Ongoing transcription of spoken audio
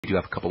We do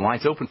have a couple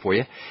lines open for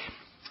you.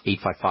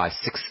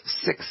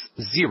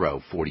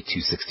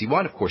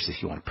 855-660-4261. Of course,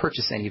 if you want to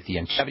purchase any of the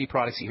longevity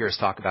products you hear us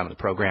talk about on the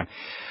program,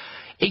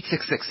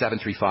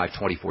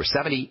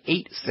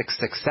 866-735-2470.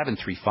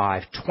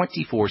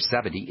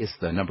 866-735-2470 is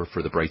the number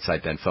for the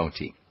Brightside Ben phone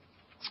team.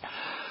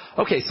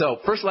 Okay, so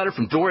first letter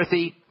from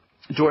Dorothy.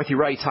 Dorothy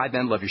writes, "Hi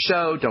Ben, love your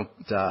show. Don't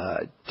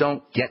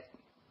get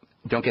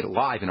it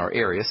live in our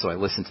area, so I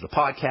listen to the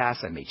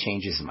podcast. I made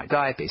changes in my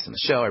diet based on the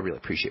show. I really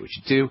appreciate what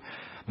you do.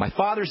 My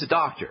father's a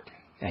doctor,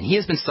 and he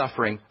has been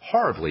suffering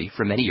horribly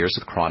for many years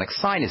with chronic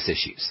sinus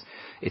issues.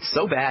 It's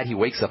so bad he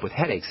wakes up with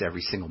headaches every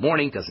single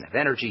morning, doesn't have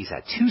energy. He's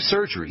had 2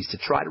 surgeries to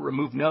try to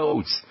remove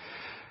nodes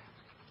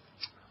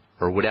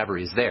or whatever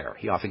is there.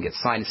 He often gets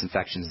sinus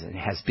infections and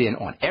has been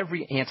on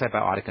every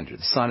antibiotic under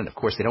the sun, and of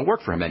course they don't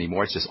work for him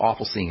anymore. It's just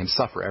awful seeing him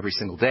suffer every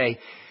single day.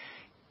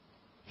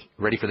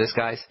 Ready for this,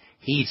 guys?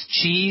 He eats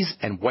cheese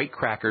and white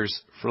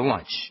crackers for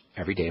lunch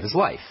every day of his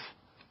life.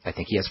 I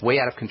think he has way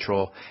out of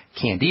control.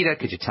 Candida,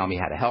 could you tell me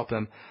how to help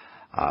him?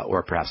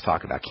 Or perhaps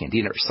talk about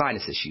candida or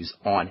sinus issues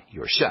on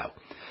your show."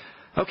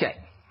 Okay.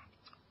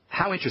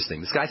 How interesting.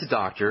 This guy's a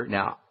doctor.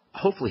 Now,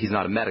 hopefully he's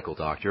not a medical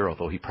doctor,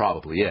 although he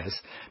probably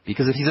is,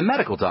 because if he's a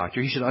medical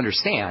doctor, he should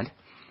understand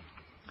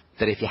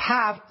that if you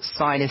have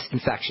sinus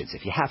infections,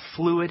 if you have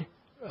fluid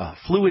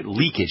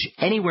leakage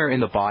anywhere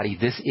in the body,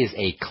 this is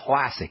a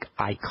classic,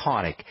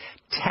 iconic,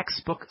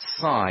 textbook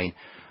sign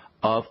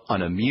of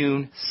an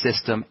immune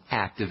system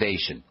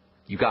activation.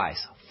 You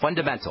guys,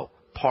 fundamental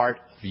part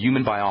of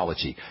human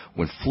biology.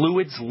 When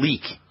fluids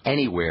leak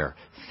anywhere,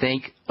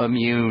 think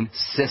immune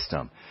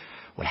system.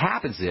 What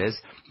happens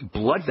is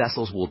blood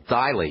vessels will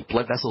dilate,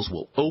 blood vessels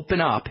will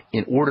open up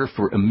in order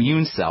for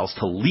immune cells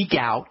to leak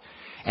out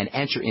and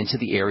enter into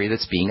the area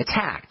that's being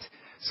attacked.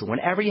 So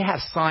whenever you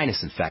have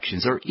sinus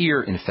infections or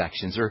ear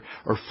infections or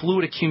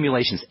fluid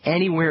accumulations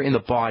anywhere in the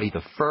body,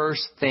 the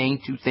first thing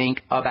to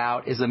think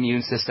about is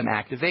immune system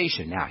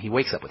activation. Now, he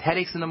wakes up with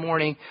headaches in the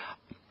morning.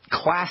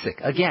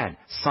 Classic, again,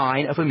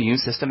 sign of immune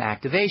system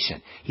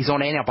activation. He's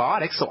on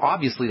antibiotics, so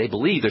obviously they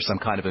believe there's some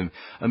kind of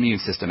immune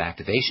system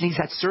activation. He's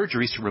had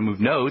surgeries to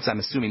remove nodes. I'm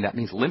assuming that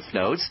means lymph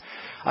nodes.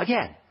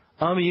 Again,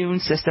 immune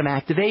system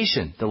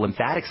activation. The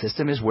lymphatic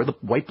system is where the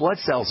white blood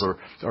cells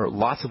or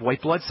lots of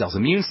white blood cells,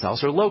 immune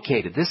cells, are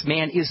located. This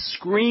man is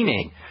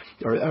screaming,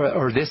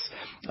 or this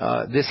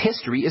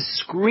history is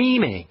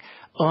screaming,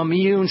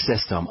 immune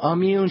system,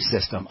 immune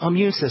system,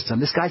 immune system.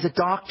 This guy's a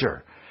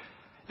doctor.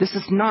 This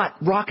is not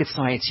rocket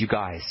science, you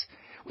guys.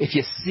 If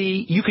you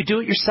see, you could do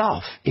it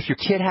yourself. If your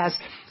kid has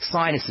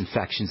sinus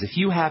infections, if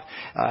you have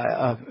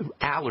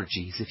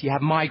allergies, if you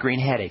have migraine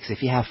headaches,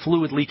 if you have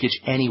fluid leakage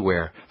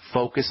anywhere,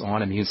 focus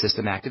on immune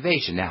system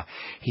activation. Now,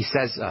 he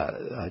says,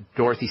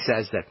 Dorothy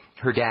says that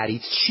her dad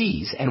eats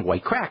cheese and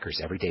white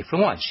crackers every day for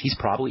lunch. He's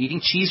probably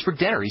eating cheese for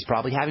dinner. He's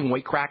probably having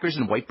white crackers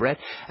and white bread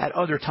at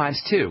other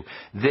times too.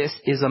 This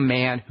is a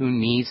man who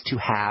needs to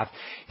have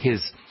who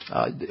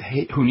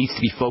needs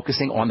to be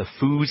focusing on the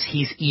foods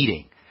he's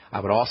eating. I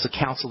would also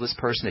counsel this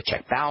person to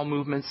check bowel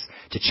movements,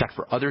 to check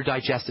for other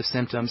digestive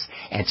symptoms,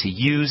 and to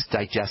use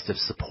digestive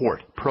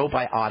support.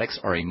 Probiotics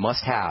are a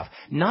must-have,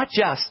 not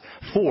just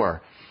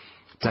for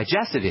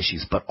digestive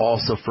issues, but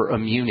also for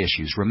immune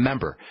issues.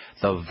 Remember,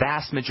 the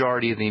vast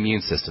majority of the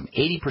immune system,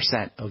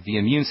 80% of the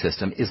immune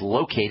system, is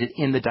located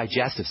in the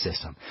digestive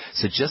system.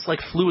 So just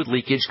like fluid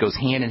leakage goes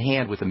hand in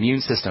hand with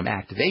immune system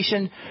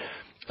activation,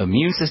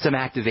 immune system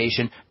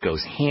activation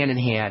goes hand in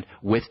hand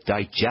with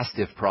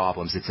digestive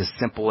problems. It's as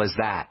simple as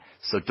that.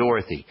 So,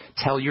 Dorothy,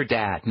 tell your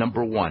dad,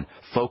 number 1,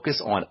 focus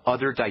on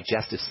other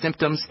digestive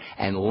symptoms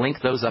and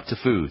link those up to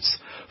foods.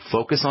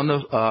 Focus on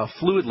the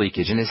fluid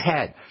leakage in his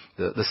head,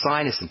 the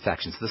sinus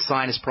infections, the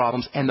sinus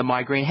problems, and the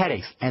migraine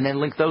headaches, and then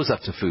link those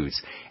up to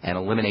foods and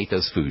eliminate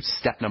those foods.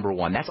 Step number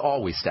 1. That's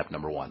always step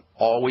number 1.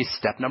 Always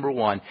step number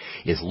 1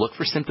 is look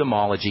for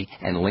symptomology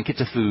and link it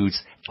to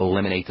foods,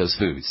 eliminate those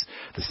foods.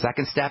 The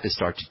second step is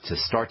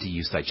start to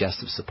use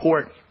digestive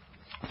support.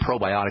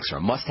 Probiotics are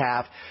a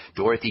must-have.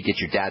 Dorothy, get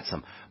your dad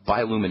some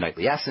Biolumin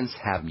Nightly Essence.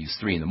 Have him use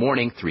 3 in the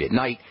morning, 3 at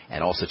night,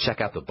 and also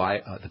check out the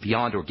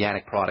Beyond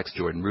Organic products,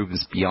 Jordan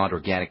Rubin's Beyond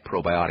Organic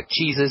probiotic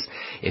cheeses.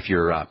 If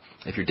your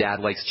dad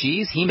likes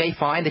cheese, he may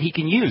find that he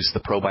can use the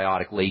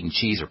probiotic-laden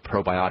cheese or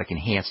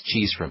probiotic-enhanced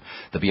cheese from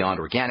the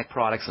Beyond Organic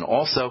products. And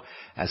also,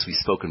 as we've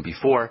spoken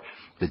before,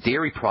 the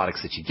dairy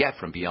products that you get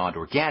from Beyond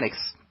Organics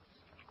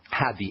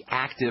have the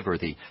active or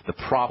the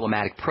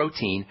problematic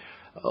protein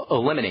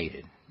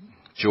eliminated.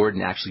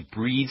 Jordan actually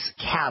breeds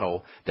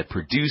cattle that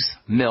produce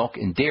milk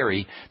and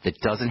dairy that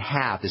doesn't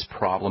have this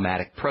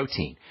problematic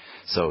protein.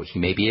 So he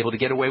may be able to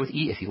get away with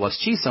if he loves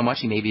cheese so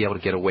much, he may be able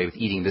to get away with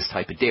eating this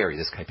type of dairy,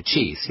 this type of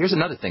cheese. Here's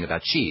another thing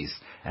about cheese,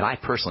 and I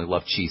personally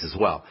love cheese as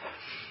well.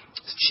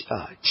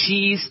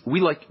 Cheese,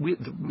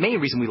 the main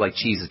reason we like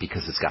cheese is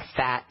because it's got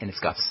fat and it's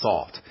got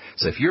salt.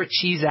 So if you're a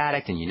cheese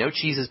addict and you know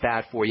cheese is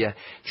bad for you,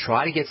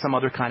 try to get some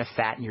other kind of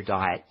fat in your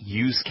diet.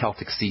 Use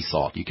Celtic sea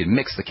salt. You can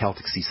mix the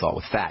Celtic sea salt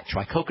with fat.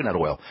 Try coconut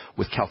oil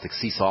with Celtic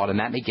sea salt, and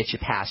that may get you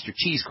past your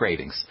cheese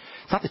cravings.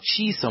 It's not the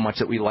cheese so much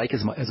that we like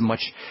as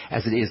much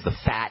as it is the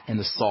fat and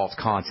the salt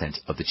content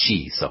of the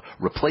cheese. So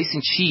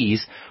replacing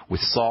cheese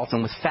with salt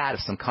and with fat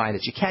of some kind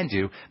that you can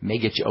do may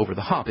get you over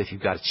the hump if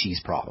you've got a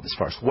cheese problem. As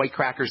far as white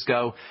crackers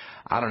go,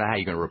 I don't know how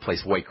you're going to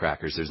replace white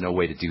crackers. There's no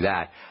way to do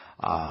that.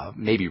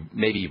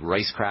 Maybe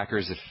rice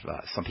crackers if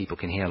some people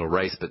can handle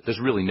rice, but there's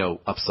really no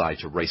upside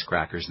to rice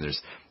crackers, and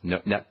there's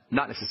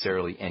not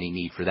necessarily any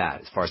need for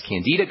that. As far as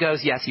candida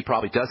goes, yes, he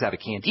probably does have a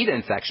candida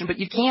infection, but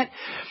you can't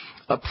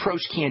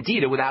approach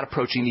candida without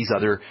approaching these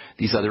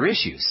other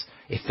issues.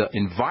 If the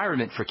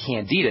environment for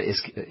candida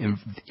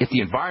if the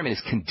environment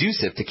is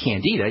conducive to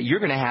candida, you're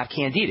going to have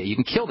candida. You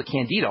can kill the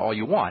candida all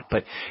you want,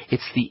 but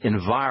it's the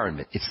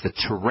environment, it's the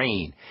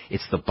terrain,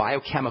 it's the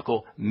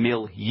biochemical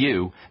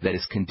milieu that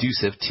is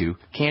conducive to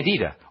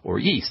candida or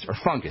yeast or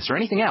fungus or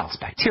anything else,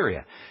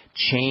 bacteria.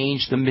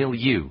 Change the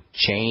milieu,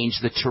 change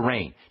the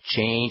terrain,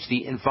 change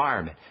the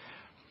environment.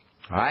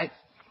 All right?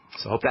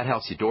 So I hope that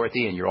helps you,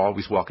 Dorothy, and you're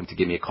always welcome to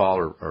give me a call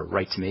or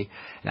write to me.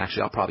 And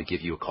actually, I'll probably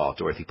give you a call.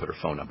 Dorothy put her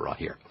phone number on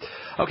here.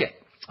 Okay,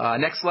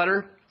 next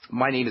letter.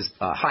 My name is,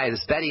 hi, this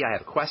is Betty. I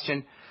have a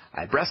question.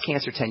 I had breast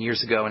cancer 10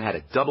 years ago and had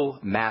a double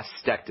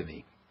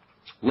mastectomy,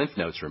 lymph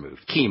nodes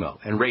removed, chemo,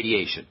 and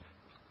radiation.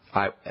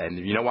 And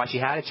you know why she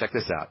had it? Check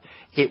this out.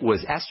 It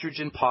was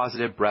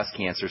estrogen-positive breast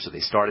cancer, so they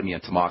started me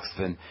on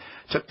tamoxifen.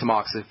 Took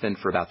tamoxifen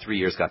for about 3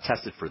 years, got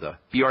tested for the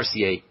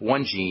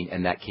BRCA1 gene,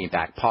 and that came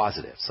back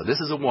positive. So this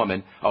is a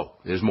woman. Oh,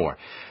 there's more.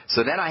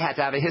 So then I had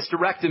to have a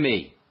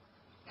hysterectomy.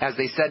 As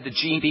they said, the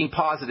gene being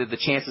positive, the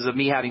chances of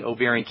me having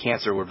ovarian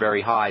cancer were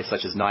very high,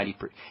 such as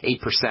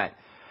 98%.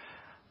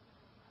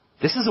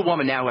 This is a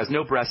woman now who has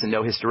no breast and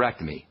no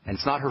hysterectomy, and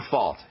it's not her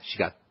fault. She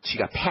got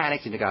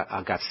panicked and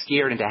got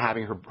scared into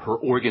having her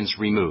organs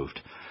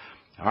removed.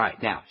 All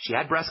right, now, she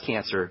had breast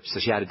cancer, so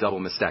she had a double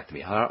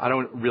mastectomy. I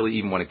don't really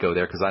even want to go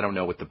there because I don't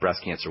know what the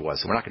breast cancer was,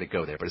 so we're not going to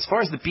go there. But as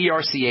far as the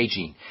BRCA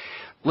gene,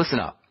 listen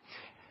up.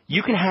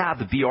 You can have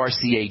the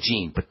BRCA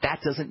gene, but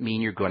that doesn't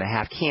mean you're going to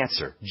have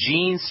cancer.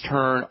 Genes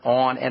turn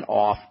on and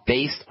off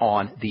based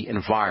on the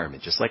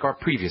environment, just like our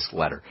previous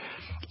letter.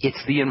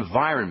 It's the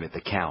environment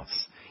that counts.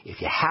 If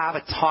you have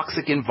a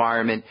toxic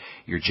environment,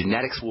 your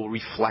genetics will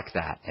reflect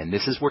that, and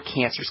this is where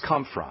cancers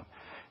come from.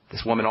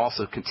 This woman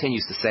also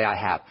continues to say, I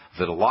have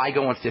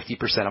vitiligo on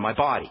 50% of my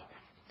body.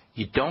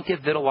 You don't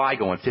get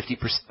vitiligo on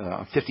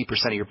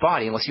 50% of your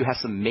body unless you have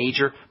some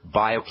major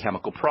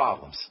biochemical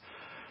problems.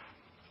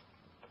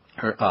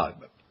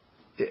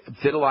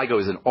 Vitiligo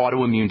is an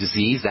autoimmune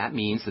disease. That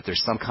means that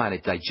there's some kind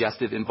of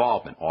digestive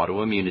involvement.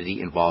 Autoimmunity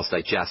involves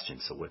digestion.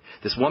 So what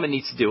this woman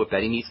needs to do, what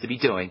Betty needs to be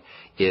doing,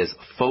 is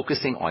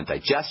focusing on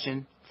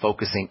digestion,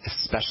 focusing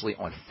especially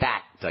on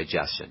fat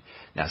digestion.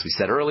 Now, as we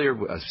said earlier,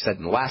 as we said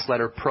in the last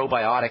letter,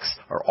 probiotics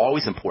are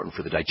always important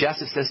for the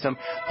digestive system,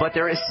 but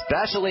they're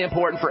especially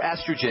important for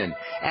estrogen,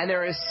 and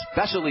they're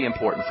especially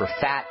important for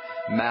fat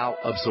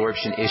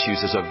malabsorption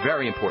issues. There's a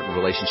very important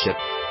relationship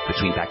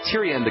between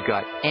bacteria in the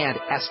gut and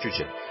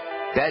estrogen.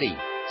 Betty,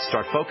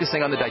 start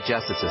focusing on the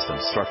digestive system.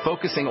 Start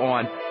focusing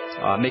on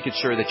making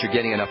sure that you're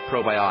getting enough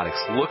probiotics.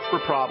 Look for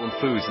problem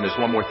foods, and there's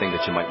one more thing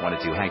that you might want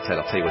to do. Hang tight,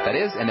 I'll tell you what that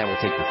is, and then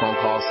we'll take your phone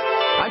calls.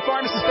 I'm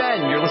Pharmacist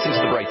Ben. You're listening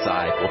to The Bright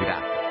Side. We'll be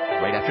back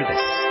right after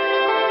this.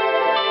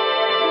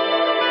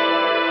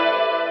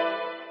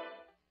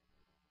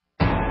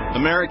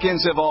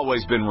 Americans have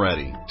always been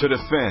ready to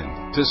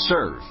defend, to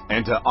serve,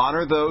 and to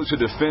honor those who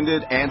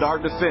defended and are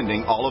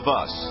defending all of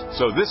us.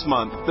 So this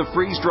month, the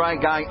Freeze-Dry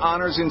Guy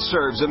honors and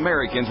serves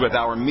Americans with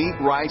our meat,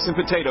 rice, and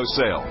potato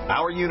sale.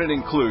 Our unit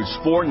includes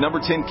 4 No.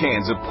 10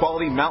 cans of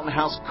quality Mountain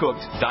House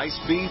cooked diced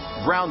beef,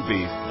 ground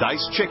beef,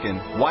 diced chicken,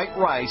 white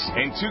rice,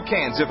 and 2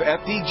 cans of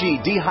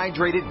FDG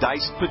dehydrated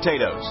diced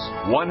potatoes.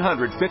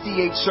 158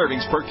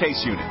 servings per case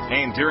unit.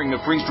 And during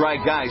the Freeze-Dry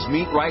Guy's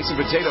meat, rice, and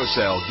potato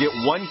sale, get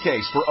 1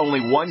 case for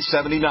only $1.79,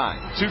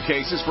 2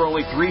 cases for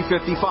only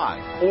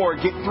 $3.55, or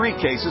get 3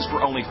 cases for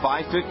only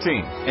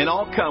 $5.15. And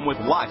all come with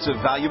lots of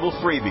valuable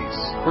freebies.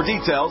 For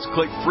details,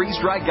 click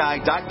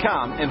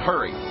freezedryguy.com and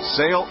hurry.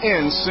 Sale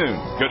ends soon.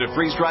 Go to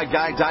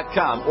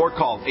freezedryguy.com or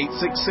call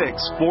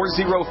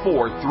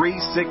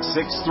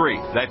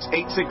 866-404-3663. That's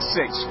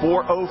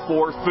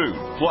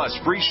 866-404-FOOD. Plus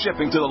free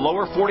shipping to the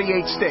lower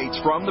 48 states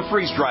from the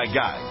Freeze-Dry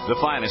Guy. The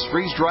finest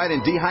freeze-dried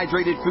and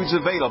dehydrated foods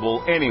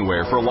available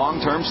anywhere for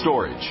long-term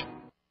storage.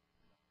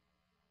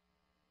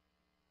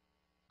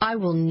 I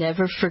will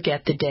never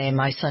forget the day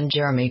my son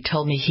Jeremy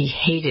told me he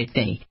hated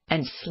me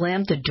and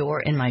slammed the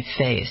door in my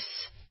face.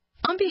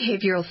 I'm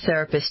behavioral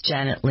therapist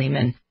Janet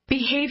Lehman.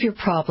 Behavior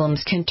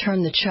problems can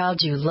turn the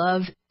child you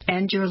love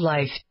and your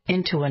life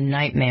into a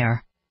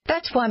nightmare.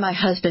 That's why my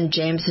husband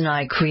James and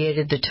I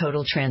created the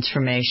Total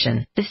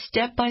Transformation, the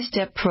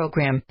step-by-step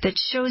program that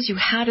shows you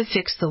how to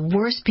fix the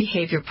worst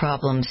behavior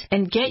problems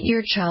and get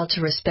your child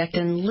to respect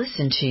and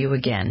listen to you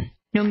again.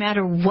 No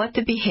matter what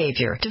the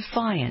behavior,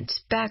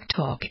 defiance,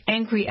 backtalk,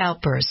 angry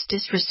outbursts,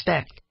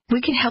 disrespect,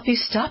 we can help you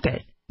stop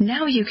it.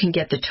 Now you can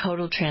get the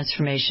total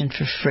transformation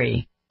for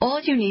free.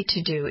 All you need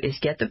to do is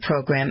get the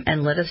program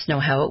and let us know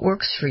how it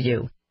works for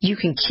you. You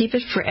can keep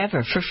it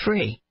forever for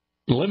free.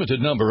 Limited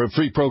number of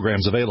free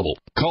programs available.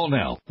 Call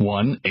now.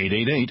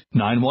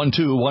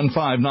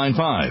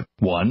 1-888-912-1595.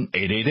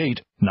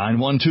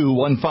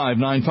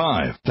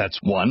 1-888-912-1595. That's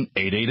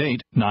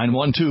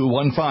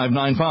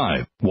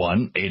 1-888-912-1595.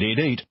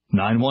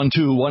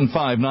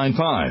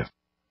 1-888-912-1595.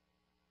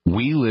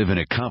 We live in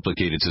a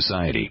complicated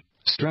society.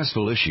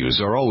 Stressful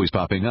issues are always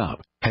popping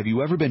up. Have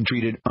you ever been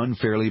treated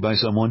unfairly by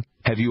someone?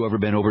 Have you ever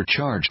been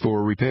overcharged for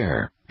a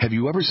repair? Have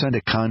you ever signed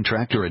a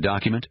contract or a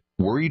document?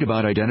 Worried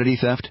about identity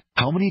theft?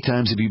 How many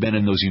times have you been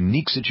in those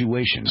unique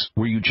situations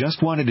where you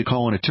just wanted to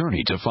call an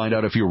attorney to find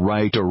out if you're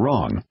right or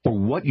wrong, or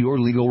what your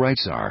legal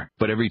rights are?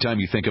 But every time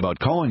you think about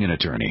calling an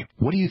attorney,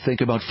 what do you think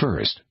about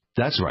first?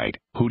 That's right.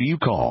 Who do you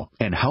call,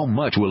 and how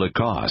much will it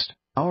cost?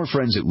 Our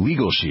friends at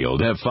Legal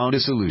Shield have found a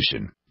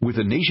solution. With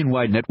a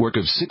nationwide network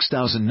of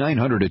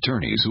 6,900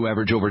 attorneys who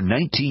average over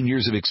 19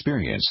 years of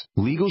experience,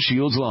 Legal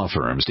Shield's law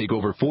firms take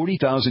over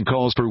 40,000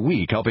 calls per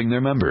week helping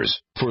their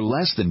members. For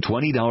less than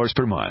 $20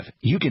 per month,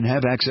 you can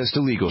have access to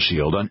Legal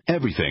Shield on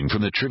everything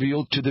from the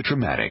trivial to the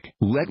traumatic.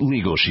 Let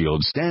Legal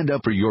Shield stand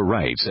up for your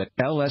rights at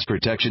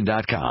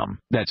lsprotection.com.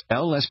 That's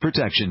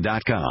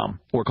lsprotection.com.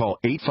 Or call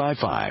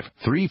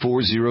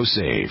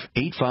 855-340-SAVE,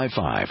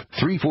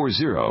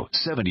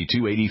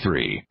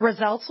 855-340-7283.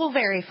 Results will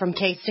vary from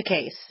case to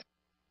case.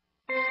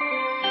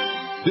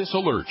 This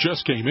alert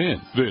just came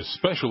in. This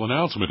special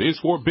announcement is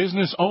for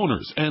business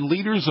owners and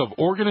leaders of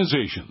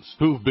organizations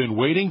who've been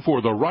waiting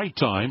for the right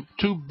time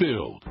to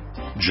build.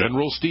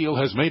 General Steel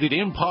has made it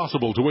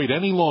impossible to wait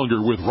any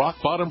longer with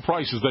rock-bottom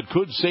prices that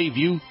could save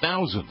you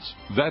thousands.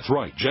 That's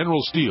right,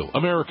 General Steel,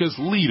 America's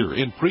leader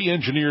in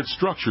pre-engineered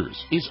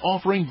structures, is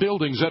offering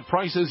buildings at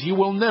prices you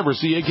will never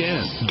see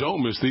again.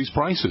 Don't miss these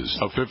prices.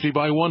 A 50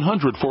 by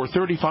 100 for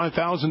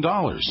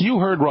 $35,000. You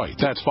heard right.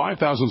 That's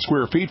 5,000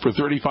 square feet for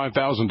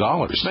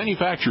 $35,000.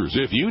 Manufacturers,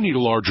 if you need a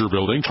larger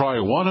building, try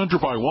a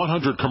 100 by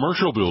 100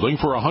 commercial building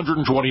for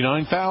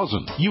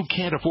 $129,000. You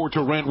can't afford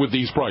to rent with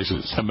these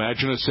prices.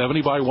 Imagine a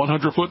 70 by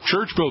 100-foot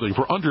church building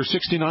for under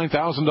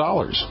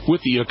 $69,000.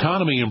 With the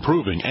economy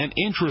improving and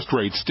interest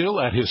rates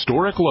still at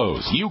historic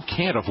lows, you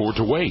can't afford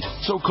to wait.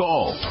 So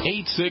call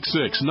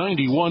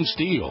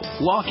 866-91-STEEL.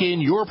 Lock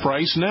in your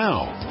price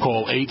now.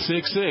 Call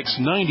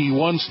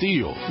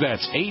 866-91-STEEL.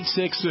 That's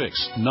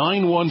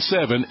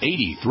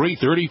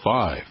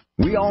 866-917-8335.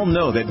 We all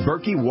know that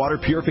Berkey Water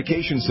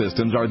Purification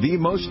Systems are the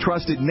most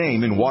trusted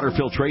name in water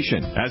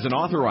filtration. As an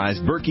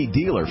authorized Berkey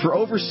dealer for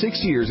over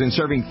 6 years and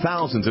serving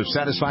thousands of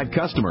satisfied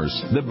customers,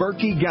 the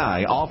Berkey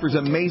Guy offers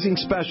amazing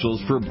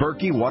specials for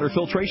Berkey Water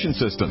Filtration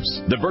Systems.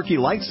 The Berkey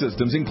Light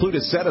Systems include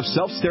a set of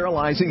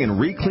self-sterilizing and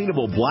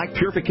recleanable black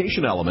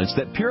purification elements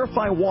that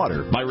purify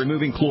water by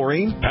removing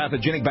chlorine,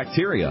 pathogenic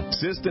bacteria,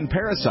 cysts, and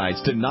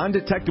parasites to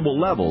non-detectable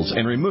levels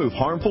and remove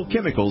harmful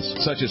chemicals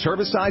such as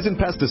herbicides and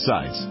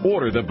pesticides.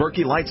 Order the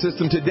Berkey Light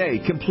System today,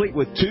 complete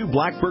with 2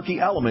 black Berkey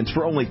elements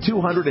for only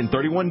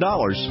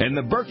 $231, and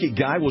the Berkey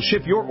Guy will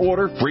ship your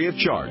order free of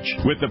charge.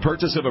 With the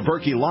purchase of a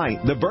Berkey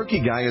Light, the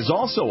Berkey Guy is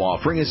also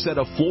offering a set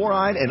of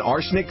fluoride and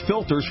arsenic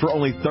filters for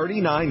only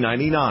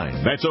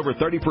 $39.99. That's over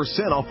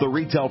 30% off the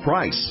retail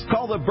price.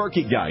 Call the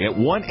Berkey Guy at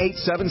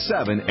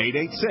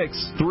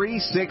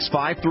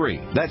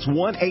 1-877-886-3653. That's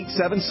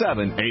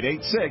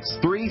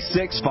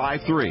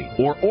 1-877-886-3653.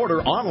 Or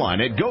order online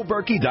at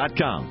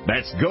GoBerkey.com.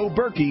 That's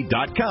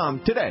GoBerkey.com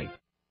today.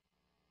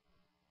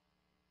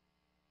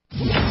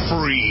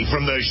 Free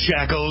from the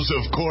shackles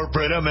of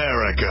corporate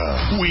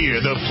America, we're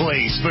the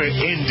place for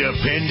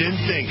independent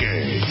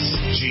thinkers.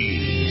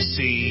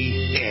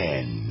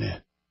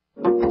 GCN.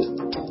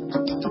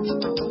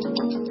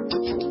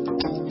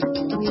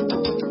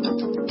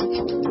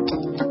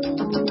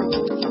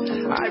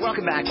 All right,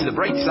 welcome back to the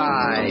Bright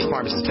Side.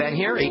 Pharmacist Ben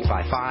here,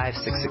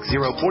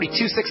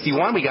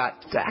 855-660-4261. We got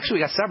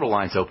several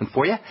lines open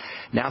for you.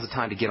 Now's the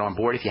time to get on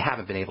board. If you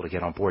haven't been able to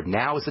get on board,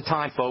 now is the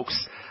time,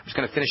 folks. I'm just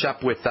going to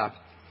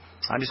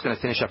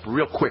finish up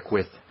real quick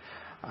with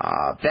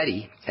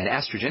Betty and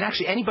estrogen.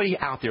 Actually, anybody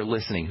out there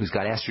listening who's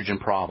got estrogen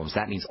problems,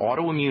 that means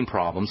autoimmune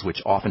problems,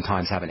 which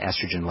oftentimes have an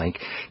estrogen link,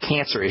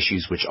 cancer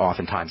issues, which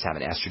oftentimes have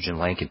an estrogen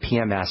link, and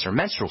PMS or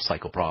menstrual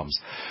cycle problems,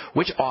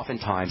 which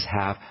oftentimes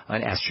have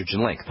an estrogen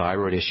link.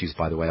 Thyroid issues,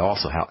 by the way,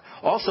 also have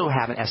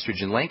an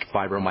estrogen link.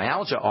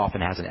 Fibromyalgia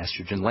often has an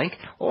estrogen link.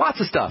 Lots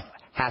of stuff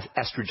has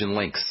estrogen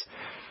links.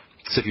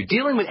 So if you're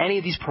dealing with any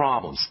of these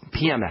problems,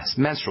 PMS,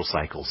 menstrual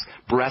cycles,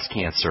 breast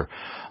cancer,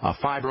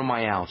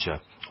 fibromyalgia,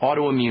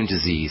 autoimmune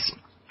disease,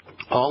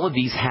 all of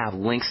these have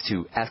links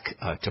to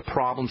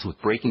problems with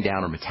breaking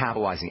down or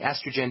metabolizing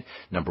estrogen.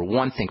 Number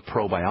one, think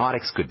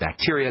probiotics, good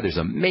bacteria. There's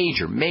a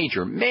major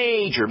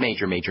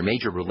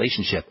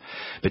relationship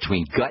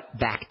between gut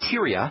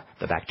bacteria,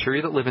 the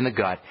bacteria that live in the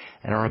gut,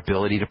 and our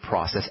ability to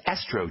process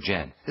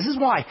estrogen. This is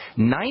why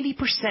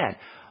 90%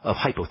 of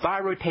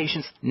hypothyroid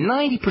patients,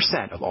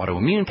 90% of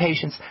autoimmune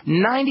patients,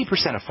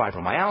 90% of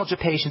fibromyalgia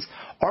patients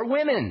are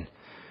women.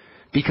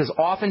 Because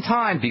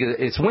oftentimes, because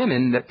it's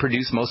women that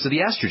produce most of the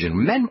estrogen.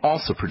 Men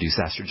also produce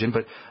estrogen,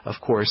 but of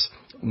course,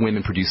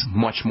 women produce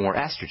much more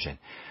estrogen.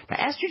 Now,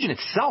 estrogen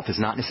itself is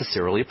not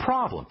necessarily a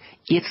problem.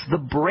 It's the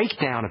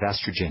breakdown of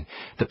estrogen,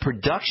 the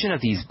production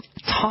of these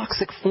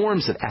toxic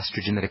forms of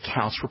estrogen that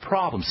accounts for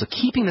problems. So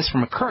keeping this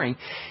from occurring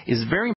is very